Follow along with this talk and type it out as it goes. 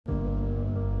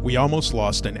We almost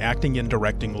lost an acting and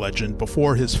directing legend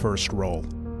before his first role.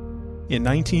 In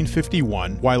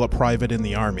 1951, while a private in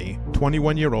the Army,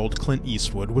 21-year-old Clint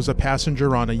Eastwood was a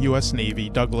passenger on a U.S. Navy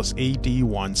Douglas AD-1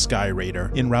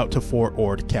 Skyraider en route to Fort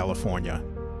Ord, California.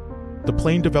 The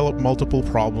plane developed multiple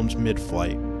problems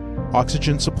mid-flight.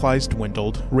 Oxygen supplies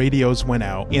dwindled, radios went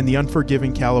out, and the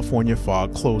unforgiving California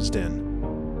fog closed in.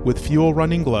 With fuel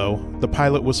running low, the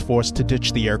pilot was forced to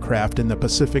ditch the aircraft in the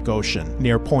Pacific Ocean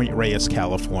near Point Reyes,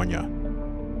 California.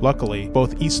 Luckily,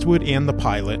 both Eastwood and the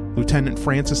pilot, Lieutenant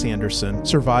Francis Anderson,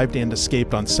 survived and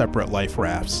escaped on separate life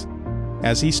rafts.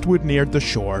 As Eastwood neared the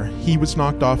shore, he was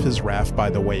knocked off his raft by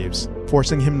the waves,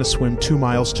 forcing him to swim 2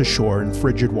 miles to shore in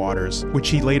frigid waters, which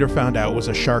he later found out was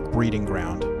a shark breeding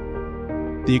ground.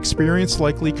 The experience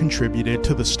likely contributed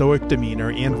to the stoic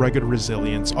demeanor and rugged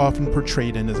resilience often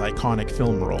portrayed in his iconic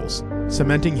film roles,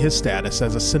 cementing his status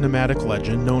as a cinematic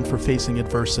legend known for facing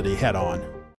adversity head-on.